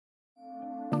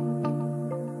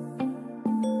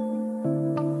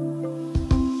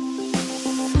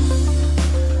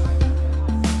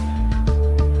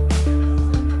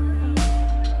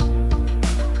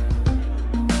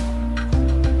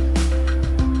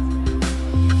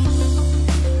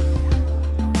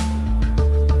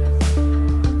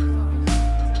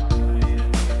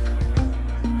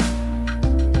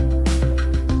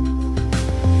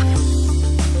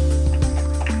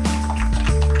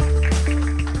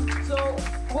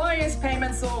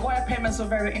why are payments so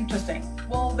very interesting?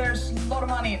 Well, there's a lot of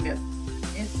money in it.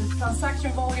 It's a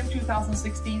transaction volume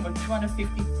 2016 of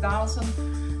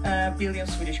 250,000 billion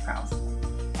Swedish crowns.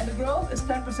 And the growth is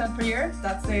 10% per year.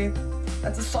 That's a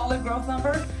solid growth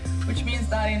number, which means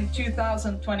that in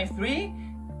 2023,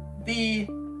 the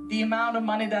amount of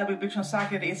money that will be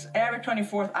transacted is every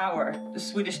 24th hour, the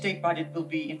Swedish state budget will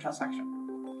be in transaction.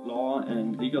 Law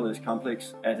and legal is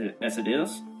complex as it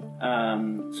is.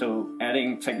 So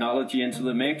adding technology into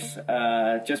the mix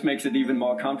just makes it even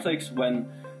more complex when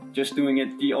just doing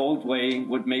it the old way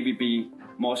would maybe be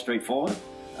more straightforward.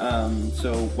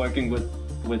 So working with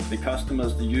the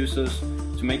customers, the users,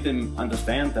 to make them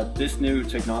understand that this new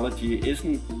technology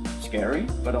isn't scary,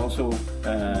 but also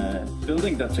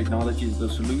building the technology, the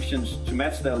solutions to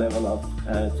match their level of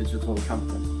digital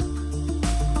competence.